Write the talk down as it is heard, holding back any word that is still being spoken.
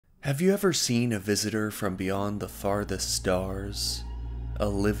Have you ever seen a visitor from beyond the farthest stars? A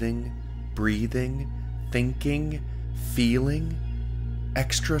living, breathing, thinking, feeling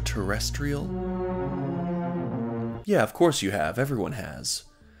extraterrestrial? Yeah, of course you have. Everyone has.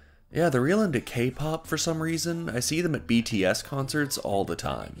 Yeah, they're real into K-pop for some reason. I see them at BTS concerts all the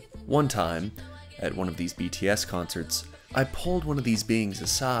time. One time, at one of these BTS concerts, I pulled one of these beings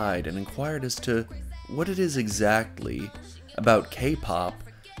aside and inquired as to what it is exactly about K-pop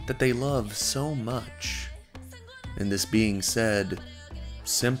that they love so much. And this being said,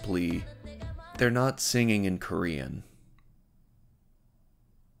 simply, they're not singing in Korean.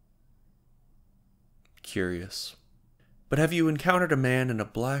 Curious. But have you encountered a man in a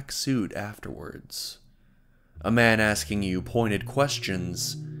black suit afterwards? A man asking you pointed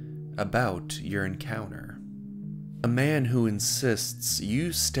questions about your encounter. A man who insists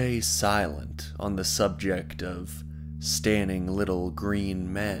you stay silent on the subject of standing little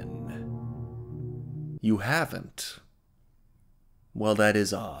green men. You haven't. Well, that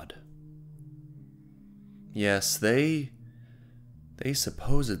is odd. Yes, they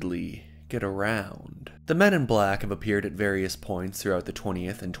supposedly get around. The men in black have appeared at various points throughout the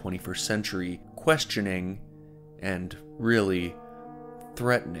 20th and 21st century, questioning and really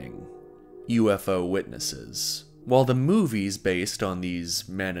threatening UFO witnesses. While the movies based on these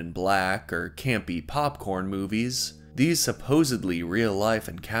men in black are campy popcorn movies, these supposedly real-life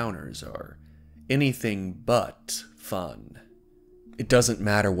encounters are anything but fun. It doesn't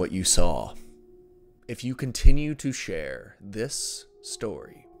matter what you saw. If you continue to share this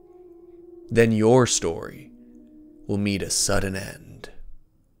story, then your story will meet a sudden end.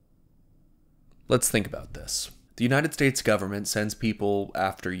 Let's think about this. The United States government sends people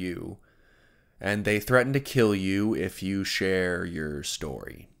after you, and they threaten to kill you if you share your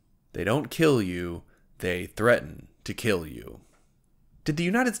story. They don't kill you, they threaten to kill you. Did the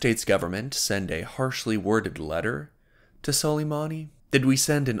United States government send a harshly worded letter to Soleimani? Did we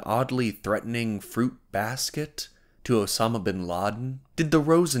send an oddly threatening fruit basket to Osama bin Laden? Did the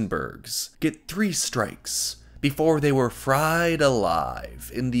Rosenbergs get 3 strikes before they were fried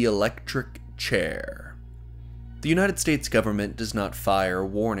alive in the electric chair? The United States government does not fire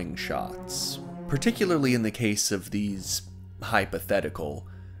warning shots, particularly in the case of these hypothetical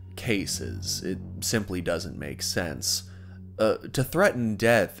cases. It simply doesn't make sense. To threaten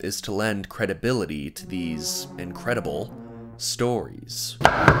death is to lend credibility to these incredible stories.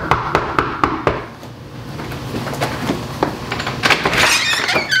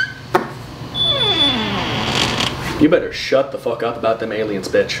 You better shut the fuck up about them aliens,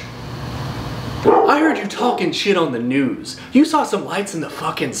 bitch. I heard you talking shit on the news. You saw some lights in the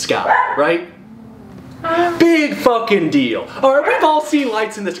fucking sky, right? Big fucking deal. Alright, we've all seen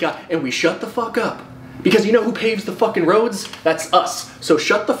lights in the sky, and we shut the fuck up. Because you know who paves the fucking roads? That's us. So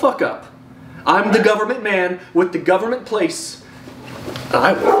shut the fuck up. I'm the government man with the government place.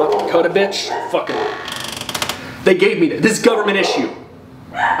 I will fucking cut a bitch. Fucking. They gave me this government issue.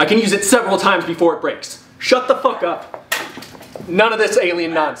 I can use it several times before it breaks. Shut the fuck up. None of this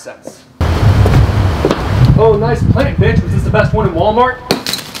alien nonsense. Oh, nice plant, bitch. Was this the best one in Walmart?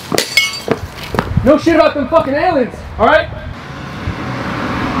 No shit about them fucking aliens, alright?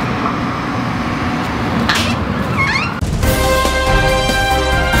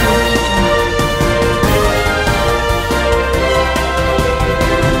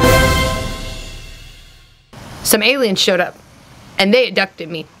 Some aliens showed up, and they abducted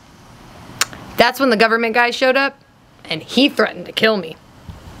me. That's when the government guy showed up, and he threatened to kill me.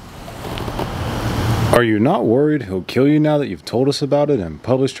 Are you not worried he'll kill you now that you've told us about it and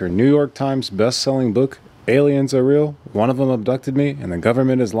published her New York Times best-selling book, Aliens Are Real? One of them abducted me, and the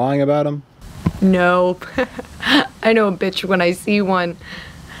government is lying about him? No. I know a bitch when I see one.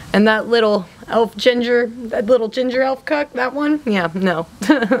 And that little elf ginger, that little ginger elf cuck, that one? Yeah, no.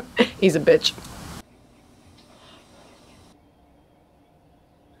 He's a bitch.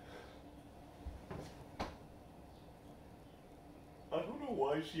 I don't know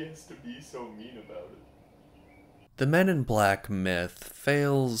why she has to be so mean about it. The Men in Black myth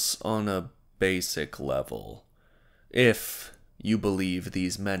fails on a basic level. If you believe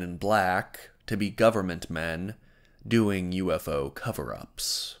these Men in Black to be government men doing UFO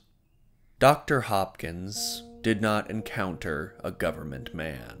cover-ups. Dr. Hopkins did not encounter a government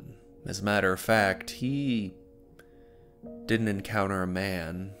man. As a matter of fact, he didn't encounter a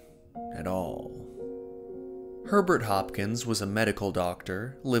man at all. Herbert Hopkins was a medical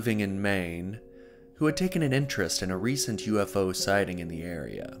doctor living in Maine who had taken an interest in a recent UFO sighting in the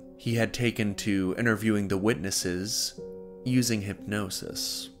area. He had taken to interviewing the witnesses using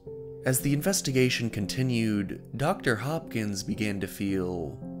hypnosis. As the investigation continued, Dr. Hopkins began to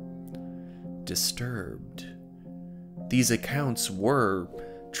feel disturbed. These accounts were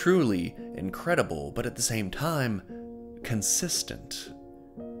truly incredible, but at the same time, consistent.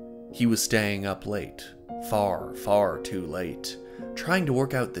 He was staying up late, far, far too late, trying to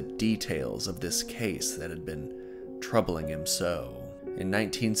work out the details of this case that had been troubling him so. In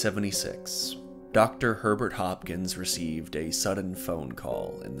 1976, Dr. Herbert Hopkins received a sudden phone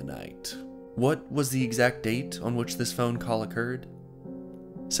call in the night. What was the exact date on which this phone call occurred?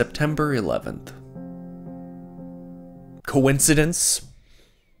 September 11th. Coincidence?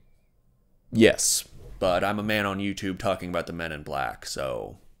 Yes, but I'm a man on YouTube talking about the Men in Black,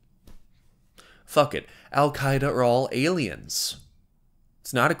 so... fuck it. Al-Qaeda are all aliens.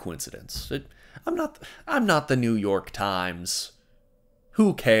 It's not a coincidence. I'm not the New York Times.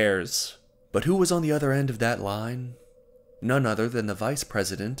 Who cares? But who was on the other end of that line? None other than the vice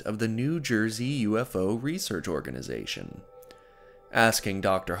president of the New Jersey UFO Research Organization, asking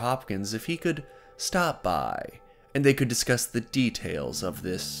Dr. Hopkins if he could stop by and they could discuss the details of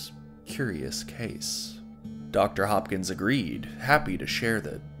this curious case. Dr. Hopkins agreed, happy to share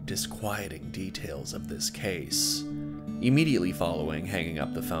the disquieting details of this case. Immediately following hanging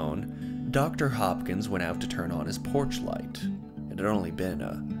up the phone, Dr. Hopkins went out to turn on his porch light. It had only been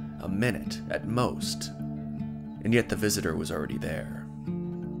a minute at most, and yet the visitor was already there.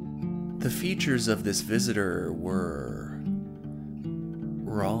 The features of this visitor were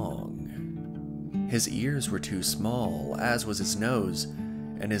wrong. His ears were too small, as was his nose,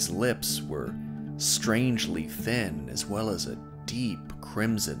 and his lips were strangely thin, as well as a deep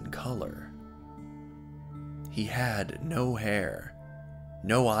crimson color. He had no hair,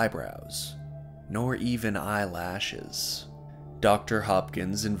 no eyebrows, nor even eyelashes. Dr.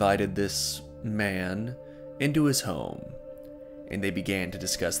 Hopkins invited this man into his home, and they began to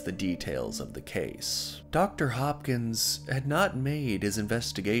discuss the details of the case. Dr. Hopkins had not made his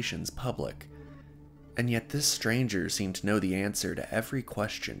investigations public, and yet this stranger seemed to know the answer to every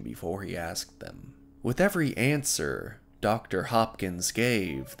question before he asked them. With every answer Dr. Hopkins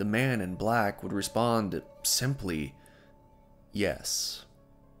gave, the man in black would respond simply, "Yes.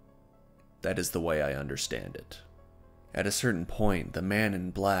 That is the way I understand it." At a certain point, the man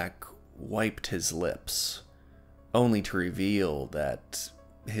in black wiped his lips, only to reveal that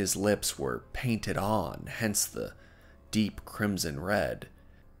his lips were painted on, hence the deep crimson red.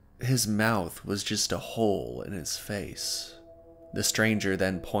 His mouth was just a hole in his face. The stranger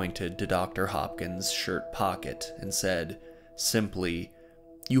then pointed to Dr. Hopkins' shirt pocket and said, simply,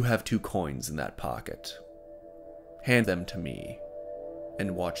 "You have 2 coins in that pocket. Hand them to me,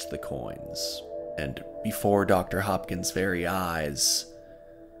 and watch the coins." And before Dr. Hopkins' very eyes,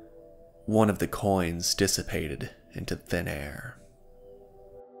 one of the coins dissipated into thin air.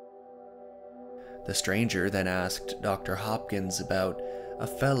 The stranger then asked Dr. Hopkins about a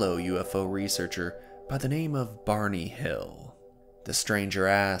fellow UFO researcher by the name of Barney Hill. The stranger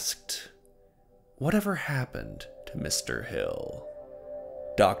asked, "Whatever happened to Mr. Hill?"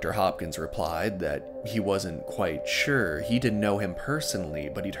 Dr. Hopkins replied that he wasn't quite sure. He didn't know him personally,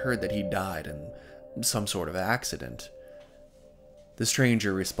 but he'd heard that he died in some sort of accident. The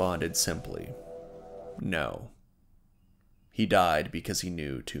stranger responded simply, "No. He died because he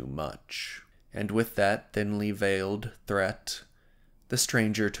knew too much." And with that thinly veiled threat, the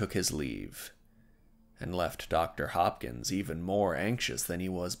stranger took his leave and left Dr. Hopkins even more anxious than he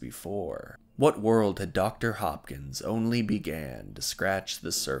was before. What world had Dr. Hopkins only began to scratch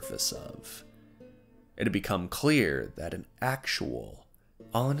the surface of? It had become clear that an actual,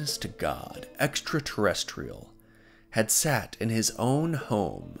 honest-to-God extraterrestrial had sat in his own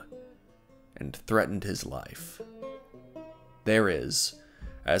home and threatened his life. There is,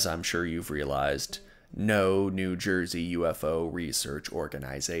 as I'm sure you've realized, no New Jersey UFO Research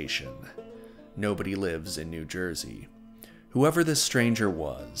Organization. Nobody lives in New Jersey. Whoever this stranger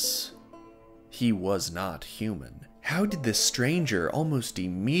was, he was not human. How did this stranger almost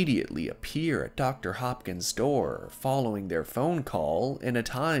immediately appear at Dr. Hopkins' door following their phone call in a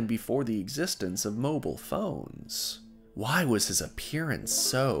time before the existence of mobile phones? Why was his appearance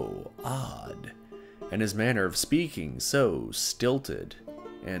so odd, and his manner of speaking so stilted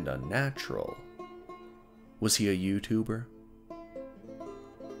and unnatural? Was he a YouTuber?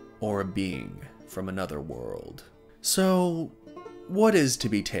 Or a being from another world? So, what is to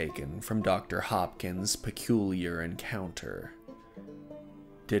be taken from Dr. Hopkins' peculiar encounter?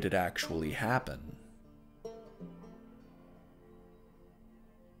 Did it actually happen?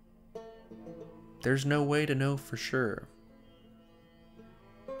 There's no way to know for sure.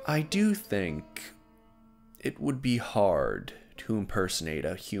 I do think it would be hard to impersonate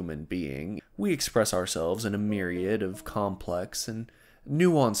a human being. We express ourselves in a myriad of complex and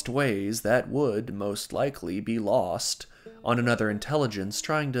nuanced ways that would most likely be lost on another intelligence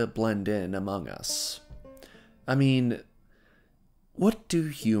trying to blend in among us. I mean, what do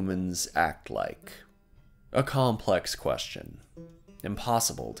humans act like? A complex question,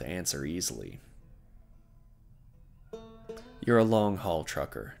 impossible to answer easily. You're a long-haul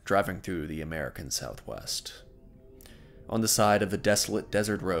trucker driving through the American Southwest. On the side of the desolate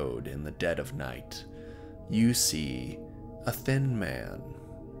desert road in the dead of night, you see a thin man.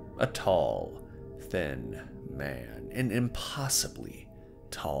 A tall, thin man. An impossibly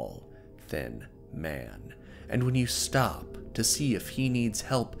tall, thin man. And when you stop to see if he needs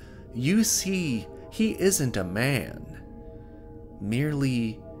help, you see he isn't a man,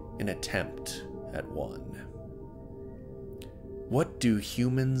 merely an attempt at one. What do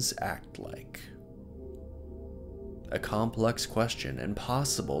humans act like? A complex question,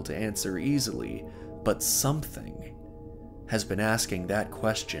 impossible to answer easily, but something has been asking that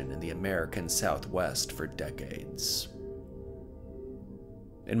question in the American Southwest for decades.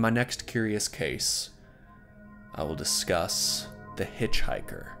 In my next curious case, I will discuss the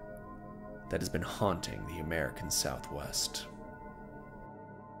hitchhiker that has been haunting the American Southwest.